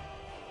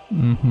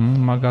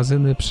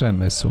 Magazyny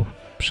przemysłu.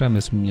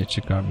 Przemysł mnie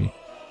ciekawi.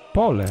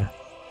 Pole.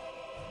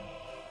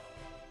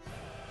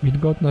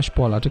 Wilgotność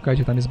pola.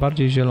 Czekajcie, tam jest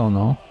bardziej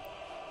zielono.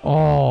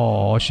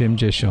 O,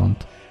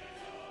 80.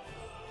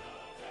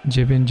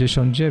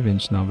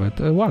 99 nawet.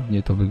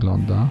 Ładnie to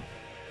wygląda.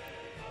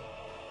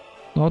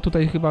 No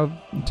tutaj chyba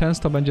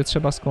często będzie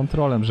trzeba z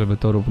kontrolem, żeby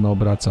to równo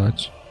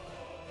obracać.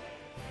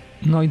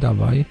 No i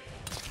dawaj.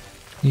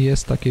 I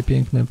jest takie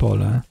piękne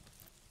pole.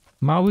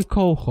 Mały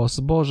kołchoz.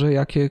 Boże,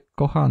 jakie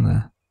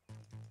kochane.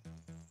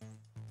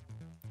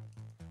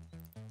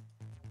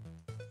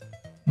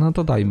 No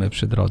to dajmy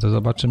przy drodze.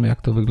 Zobaczymy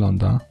jak to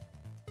wygląda.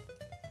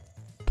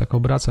 Tak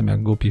obracam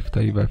jak głupi w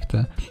tej i we w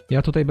te.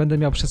 Ja tutaj będę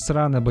miał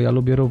przesrane, bo ja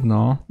lubię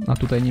równo. A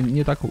tutaj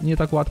nie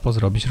tak łatwo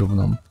zrobić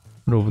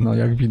równo,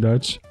 jak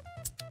widać.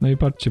 No i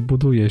patrzcie,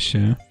 buduje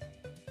się.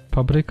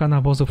 Fabryka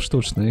nawozów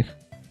sztucznych.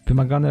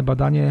 Wymagane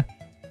badanie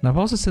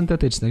nawozy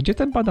syntetyczne. Gdzie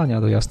te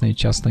badania do jasnej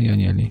ciasnej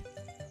anieli?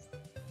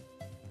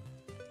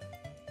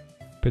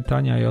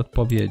 Pytania i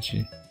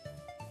odpowiedzi.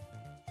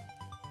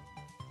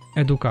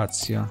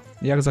 Edukacja.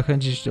 Jak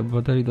zachęcić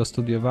obywateli do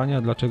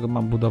studiowania? Dlaczego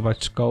mam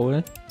budować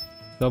szkoły?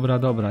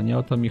 Dobra, nie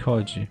o to mi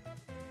chodzi.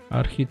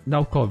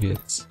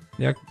 Naukowiec.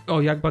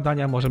 Jak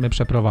badania możemy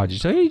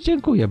przeprowadzić? No i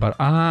dziękuję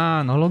bardzo.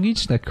 No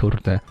logiczne,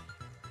 kurde.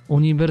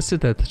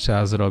 Uniwersytet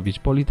trzeba zrobić,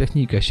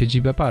 politechnikę,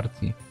 siedzibę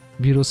partii.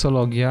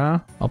 Wirusologia,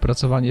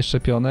 opracowanie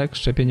szczepionek,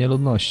 szczepienie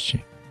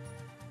ludności.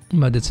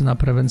 Medycyna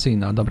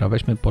prewencyjna. Dobra,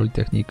 weźmy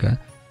politechnikę.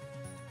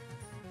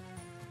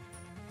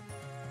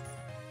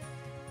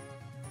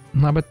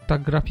 Nawet ta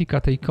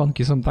grafika tej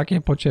ikonki są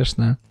takie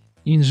pocieszne.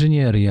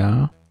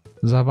 Inżynieria,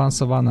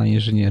 zaawansowana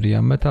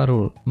inżynieria,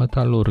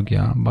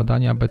 metalurgia,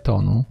 badania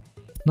betonu.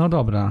 No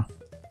dobra.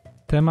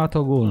 Temat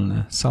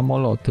ogólny.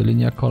 Samoloty,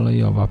 linia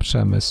kolejowa,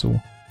 przemysł,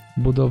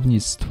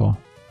 budownictwo.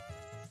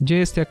 Gdzie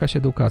jest jakaś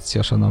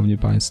edukacja, szanowni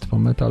państwo?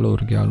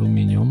 Metalurgia,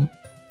 aluminium.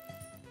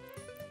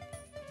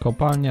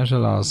 Kopalnia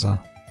żelaza.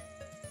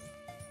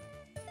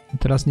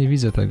 Teraz nie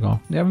widzę tego.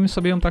 Ja bym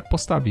sobie ją tak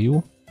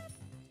postawił.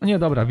 No nie,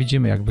 dobra,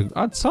 widzimy jak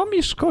wygląda. A co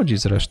mi szkodzi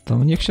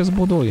zresztą? Niech się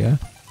zbuduje.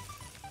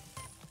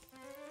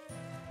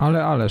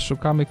 Ale,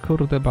 szukamy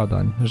kurde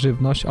badań.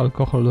 Żywność,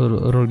 alkohol,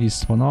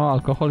 rolnictwo. No,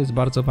 alkohol jest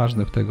bardzo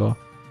ważny w tego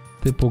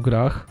typu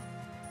grach.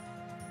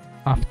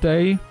 A w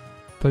tej,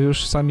 to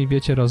już sami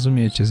wiecie,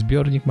 rozumiecie.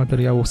 Zbiornik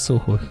materiałów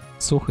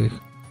suchych.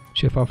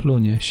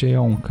 Siefaflunie, się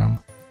jąkam.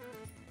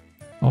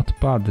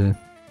 Odpady.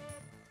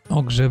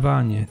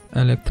 Ogrzewanie,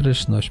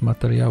 elektryczność,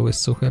 materiały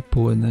suche,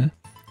 płyny.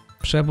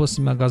 Przewóz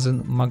i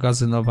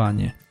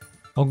magazynowanie.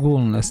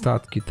 Ogólne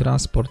statki,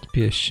 transport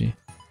piesi.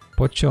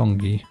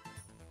 Pociągi.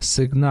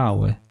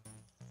 Sygnały.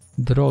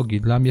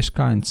 Drogi dla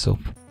mieszkańców.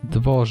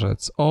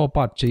 Dworzec. O,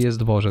 patrzcie, jest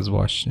dworzec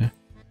właśnie.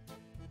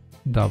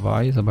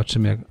 Dawaj,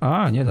 zobaczymy jak...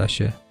 A, nie da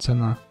się.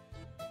 Cena...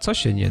 Co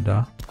się nie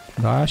da?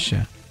 Da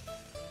się.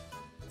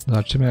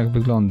 Zobaczymy jak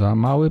wygląda.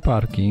 Mały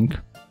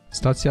parking.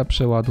 Stacja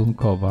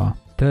przeładunkowa.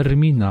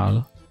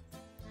 Terminal.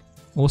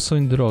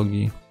 Usuń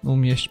drogi.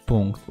 Umieść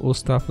punkt.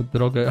 Ustaw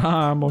drogę.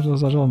 A, można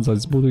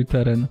zarządzać. Zbuduj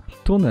teren.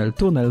 Tunel.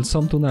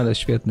 Są tunele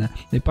świetne.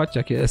 I patrzcie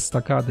jakie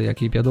estakady,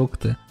 jakie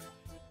wiadukty.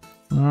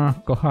 A,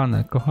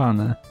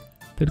 kochane.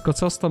 Tylko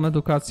co z tą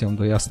edukacją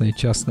do jasnej,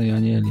 ciasnej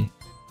anieli?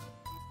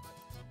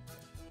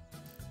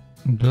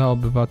 Dla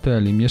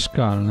obywateli,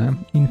 mieszkalne,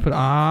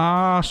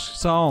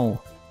 są!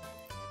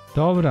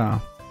 Dobra,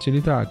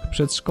 czyli tak,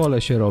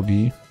 przedszkole się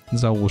robi,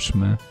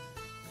 załóżmy.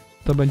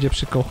 To będzie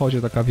przy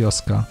kołchozie taka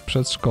wioska,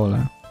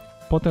 przedszkole.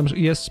 Potem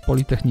jest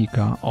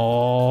politechnika,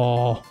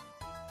 o,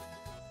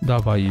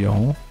 dawaj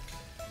ją.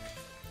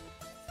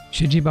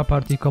 Siedziba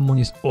partii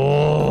komunistów,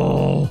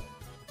 o.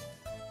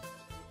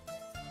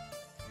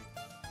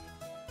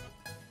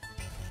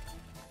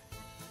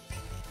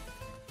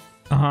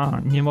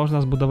 Aha, nie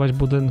można zbudować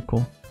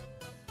budynku.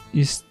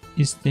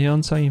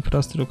 Istniejąca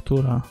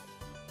infrastruktura.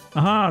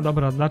 Aha,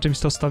 dobra, na czymś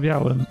to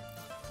stawiałem.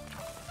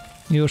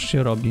 Już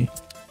się robi.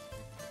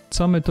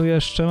 Co my tu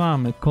jeszcze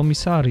mamy?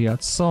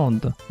 Komisariat,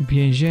 sąd,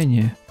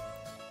 więzienie.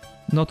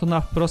 No to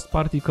na wprost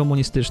partii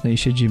komunistycznej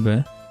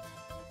siedziby.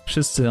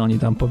 Wszyscy oni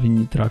tam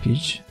powinni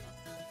trafić.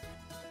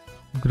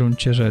 W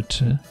gruncie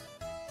rzeczy.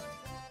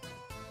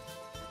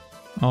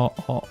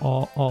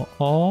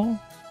 O.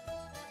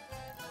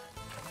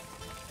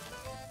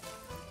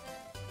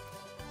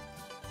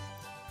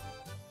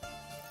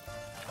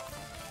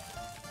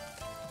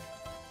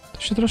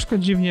 Się troszkę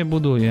dziwnie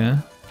buduje.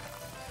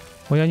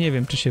 Bo ja nie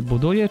wiem, czy się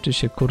buduje, czy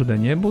się kurde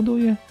nie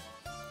buduje.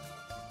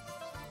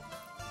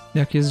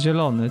 Jak jest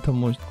zielony, to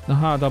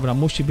aha, dobra,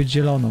 musi być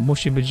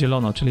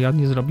zielono, czyli ja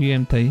nie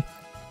zrobiłem tej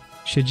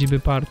siedziby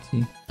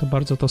partii. To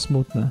bardzo to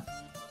smutne.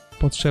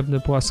 Potrzebny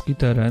płaski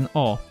teren.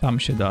 O, tam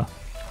się da.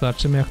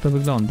 Zobaczymy jak to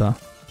wygląda.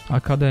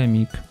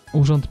 Akademik,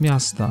 urząd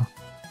miasta.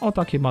 O,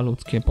 takie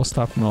malutkie,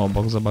 postawmy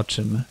obok,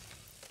 zobaczymy.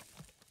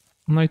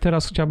 No i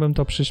teraz chciałbym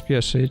to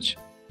przyspieszyć.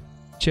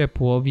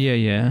 Ciepło,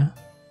 wieje.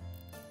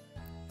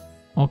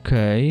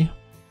 Okej.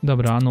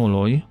 Dobra,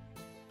 anuluj.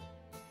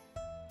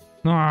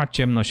 No a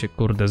ciemno się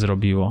kurde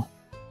zrobiło.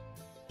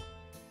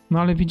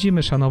 No ale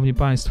widzimy, szanowni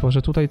państwo,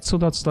 że tutaj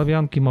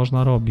cudawianki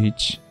można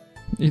robić.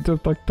 I to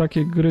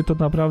takie gry to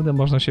naprawdę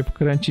można się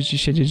wkręcić i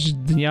siedzieć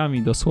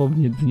dniami,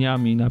 dosłownie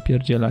dniami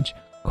napierdzielać.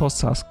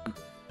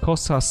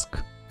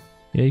 Kosask.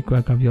 Jejku,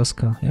 jaka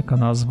wioska, jaka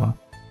nazwa.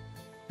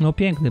 No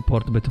piękny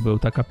port by tu był,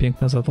 taka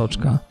piękna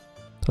zatoczka.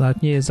 To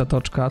nawet nie jest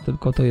zatoczka,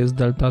 tylko to jest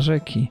delta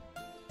rzeki.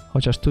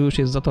 Chociaż tu już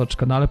jest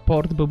zatoczka, no ale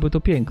port byłby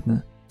tu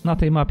piękny. Na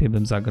tej mapie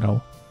bym zagrał.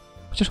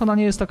 Chociaż ona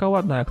nie jest taka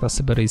ładna jak ta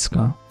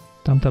syberyjska.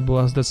 Tamta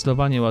była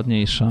zdecydowanie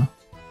ładniejsza.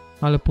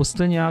 Ale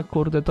pustynia,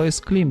 kurde, to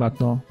jest klimat,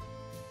 no.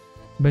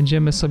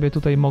 Będziemy sobie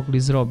tutaj mogli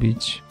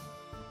zrobić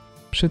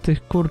przy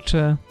tych,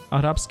 kurcze,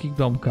 arabskich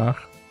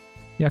domkach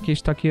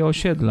jakieś takie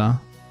osiedla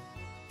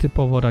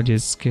typowo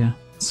radzieckie,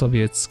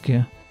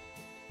 sowieckie.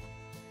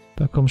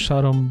 Taką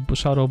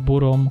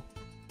szaro-burą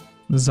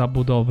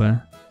zabudowę.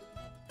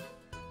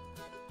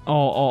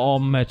 O,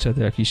 meczet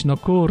jakiś, no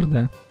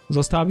kurde.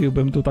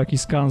 Zostawiłbym tu taki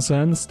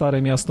skansen,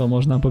 stare miasto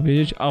można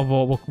powiedzieć, a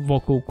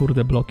wokół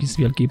kurde bloki z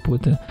wielkiej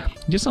płyty.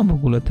 Gdzie są w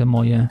ogóle te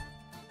moje...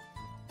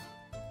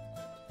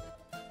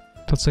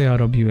 To co ja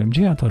robiłem?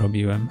 Gdzie ja to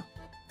robiłem?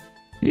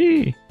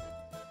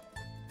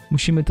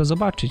 Musimy to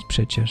zobaczyć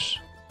przecież.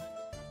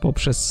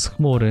 Poprzez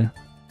chmury.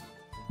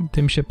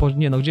 Tym się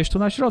nie no, gdzieś tu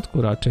na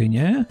środku raczej,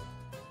 nie?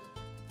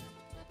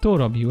 Tu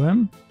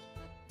robiłem.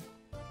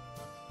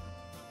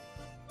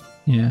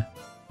 Nie.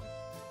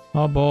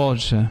 O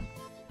Boże.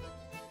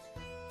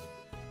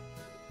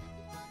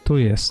 Tu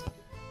jest.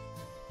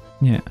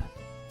 Nie.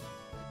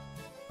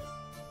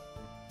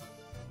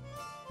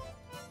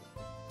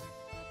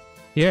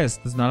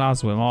 Jest,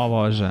 znalazłem, o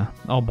Boże,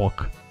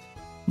 obok.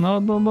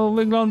 No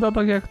wygląda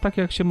tak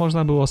jak się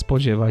można było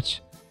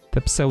spodziewać.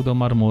 Te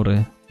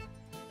pseudomarmury.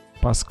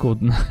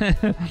 Paskudne.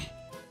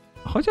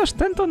 Chociaż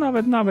ten to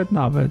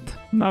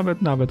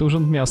nawet.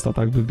 Urząd miasta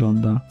tak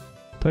wygląda.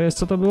 To jest,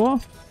 co to było?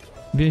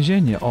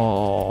 Więzienie.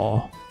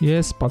 O,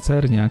 jest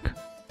spacerniak.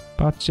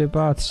 Patrzcie.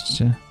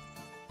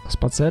 To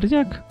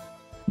spacerniak?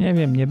 Nie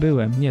wiem, nie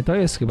byłem. Nie, to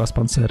jest chyba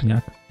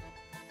spacerniak.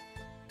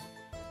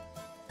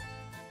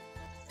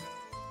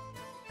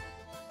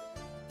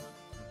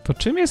 To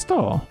czym jest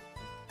to?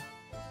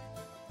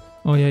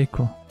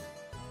 Ojejku.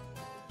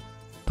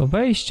 To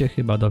wejście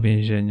chyba do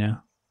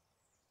więzienia.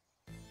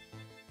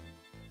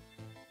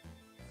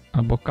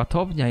 Albo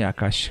katownia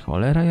jakaś,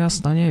 cholera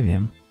jasna, nie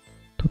wiem.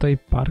 Tutaj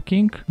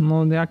parking?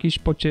 No jakiś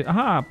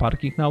Aha,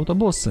 parking na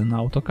autobusy, na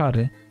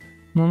autokary.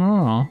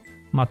 No.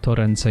 Ma to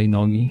ręce i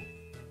nogi.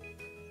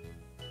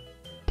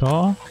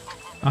 To?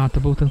 A,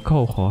 to był ten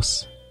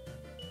kołchoz.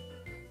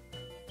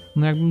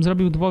 No jakbym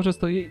zrobił dworzec,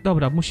 to...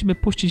 Dobra, musimy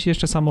puścić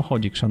jeszcze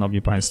samochodzik,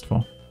 szanowni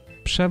państwo.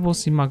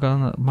 Przewóz i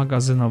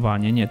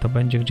magazynowanie. Nie, to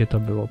będzie gdzie to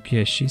było.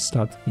 Piesi,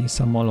 statki,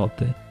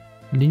 samoloty.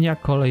 Linia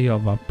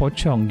kolejowa,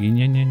 pociągi.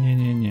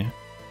 Nie.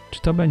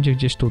 Czy to będzie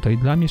gdzieś tutaj?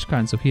 Dla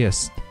mieszkańców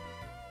jest.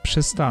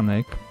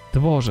 Przystanek,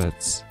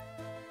 dworzec.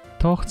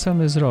 To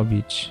chcemy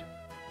zrobić.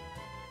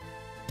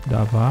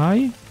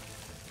 Dawaj.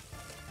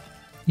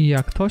 I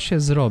jak to się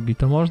zrobi,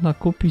 to można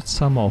kupić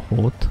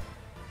samochód.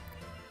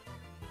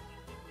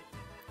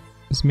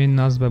 Zmień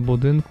nazwę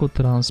budynku,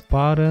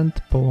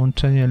 transparent,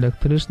 połączenie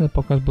elektryczne,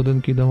 pokaż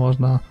budynki, do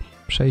można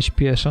przejść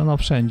pieszo. No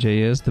wszędzie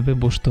jest,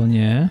 wybórz to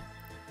nie.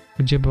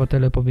 Gdzie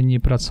obywatele powinni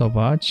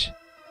pracować?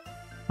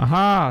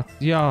 Aha,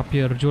 ja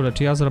pierdziule,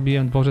 czy ja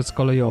zrobiłem dworzec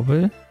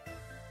kolejowy?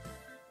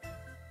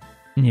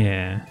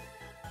 Nie.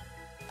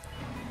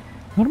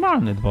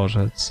 Normalny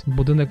dworzec.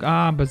 Budynek,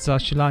 bez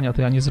zasilania,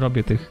 to ja nie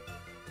zrobię tych.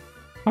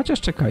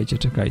 Chociaż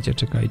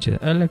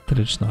czekajcie.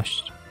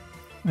 Elektryczność.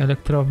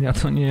 Elektrownia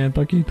to nie,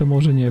 takiej to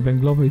może nie,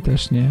 węglowej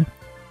też nie.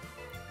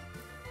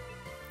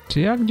 Czy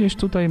ja gdzieś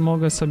tutaj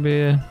mogę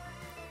sobie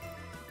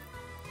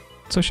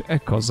coś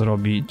eko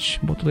zrobić?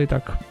 Bo tutaj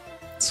tak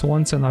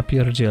słońce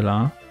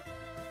napierdziela.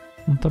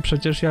 No to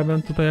przecież ja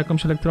bym tutaj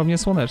jakąś elektrownię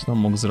słoneczną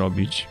mógł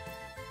zrobić.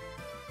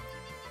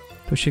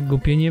 To się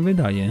głupie nie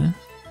wydaje.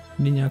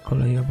 Linia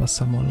kolejowa,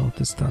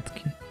 samoloty,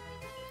 statki.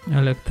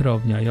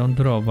 Elektrownia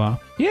jądrowa.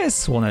 Jest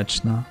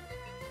słoneczna.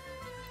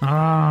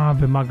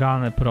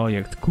 Wymagany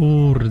projekt.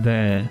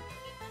 Kurde.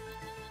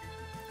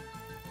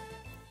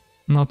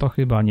 No to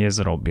chyba nie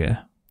zrobię.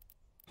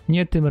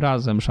 Nie tym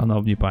razem,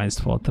 szanowni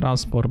państwo.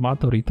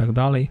 Transformator i tak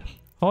dalej.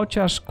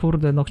 Chociaż,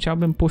 kurde, no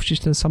chciałbym puścić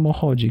ten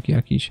samochodzik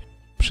jakiś.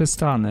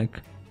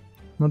 Przystanek.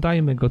 No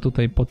dajmy go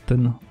tutaj pod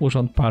ten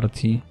urząd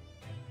partii.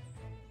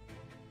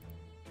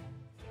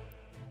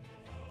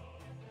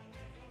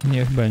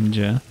 Niech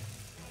będzie.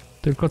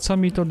 Tylko co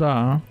mi to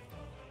da?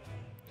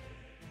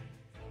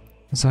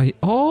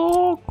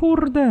 O,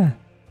 kurde!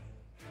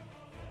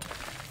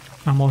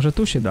 A może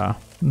tu się da?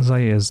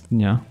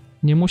 Zajezdnia.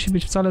 Nie musi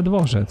być wcale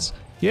dworzec.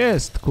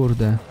 Jest,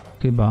 kurde.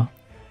 Chyba.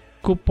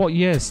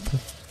 Jest.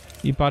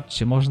 I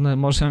patrzcie,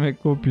 możemy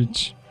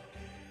kupić.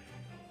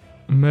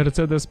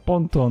 Mercedes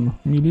Ponton.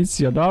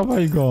 Milicja,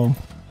 dawaj go.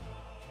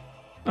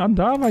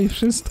 Dawaj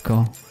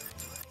wszystko.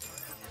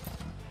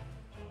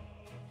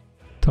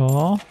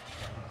 To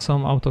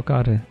są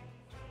autokary.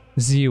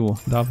 Ziu,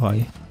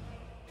 dawaj.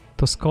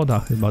 To Skoda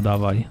chyba,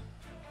 dawaj.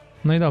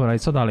 No i dobra, i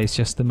co dalej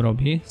się z tym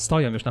robi?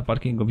 Stoją już na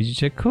parkingu,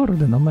 widzicie?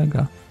 Kurde, no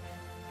mega.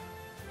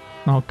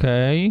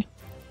 Okej.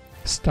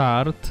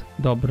 Start.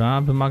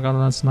 Dobra, wymaga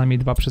nas co najmniej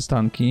 2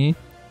 przystanki.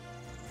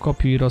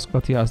 Kopiuj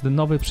rozkład jazdy.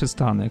 Nowy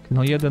przystanek.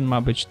 No jeden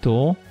ma być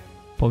tu,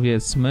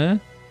 powiedzmy,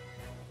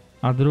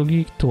 a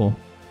drugi tu.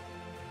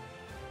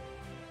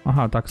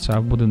 Aha, tak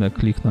trzeba w budynek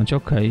kliknąć.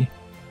 Okej.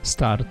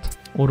 Start.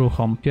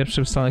 Uruchom.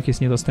 Pierwszy przystanek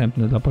jest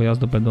niedostępny dla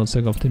pojazdu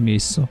będącego w tym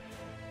miejscu.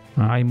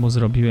 I mu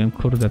zrobiłem,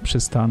 kurde,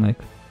 przystanek.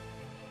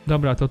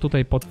 Dobra, to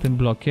tutaj pod tym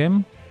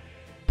blokiem.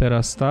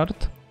 Teraz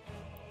start.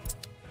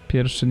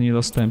 Pierwszy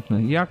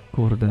niedostępny. Jak,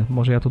 kurde?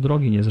 Może ja tu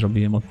drogi nie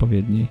zrobiłem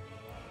odpowiedniej.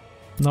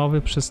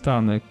 Nowy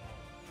przystanek.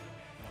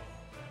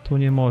 Tu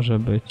nie może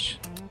być.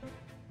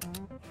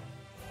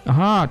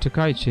 Aha,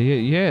 czekajcie.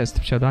 Jest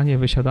wsiadanie,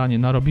 wysiadanie.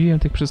 Narobiłem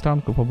tych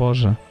przystanków, o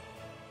Boże.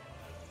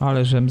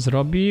 Ale żem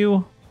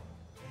zrobił.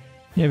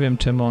 Nie wiem,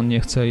 czemu on nie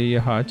chce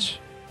jechać.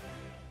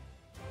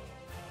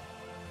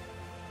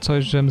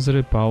 Coś żem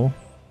zrypał.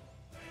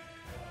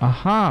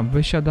 Aha,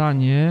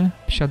 wysiadanie,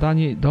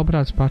 wsiadanie.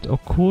 Dobra, patrz, o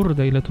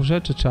kurde, ile tu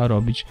rzeczy trzeba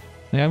robić.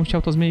 No ja bym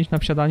chciał to zmienić na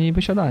wsiadanie i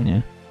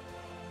wysiadanie.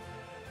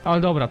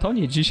 Ale dobra, to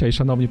nie dzisiaj,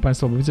 szanowni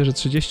państwo, bo widzę, że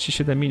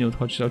 37 minut,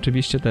 choć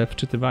oczywiście te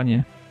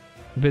wczytywanie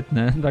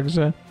wytnę,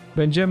 także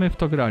będziemy w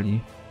to grali.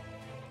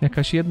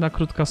 Jakaś jedna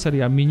krótka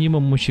seria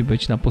minimum musi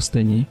być na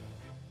pustyni.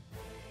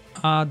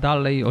 A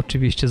dalej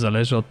oczywiście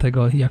zależy od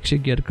tego, jak się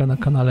gierka na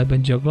kanale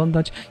będzie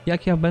oglądać,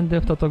 jak ja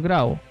będę w to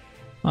grał.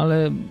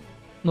 Ale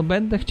no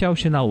będę chciał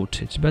się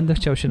nauczyć,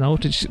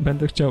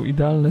 będę chciał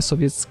idealne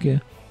sowieckie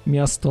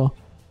miasto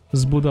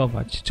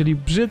zbudować. Czyli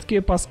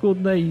brzydkie,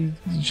 paskudne i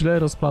źle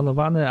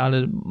rozplanowane,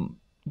 ale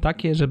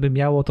takie, żeby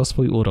miało to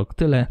swój urok.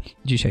 Tyle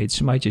dzisiaj,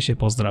 trzymajcie się,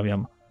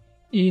 pozdrawiam.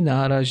 I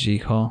na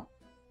razicho.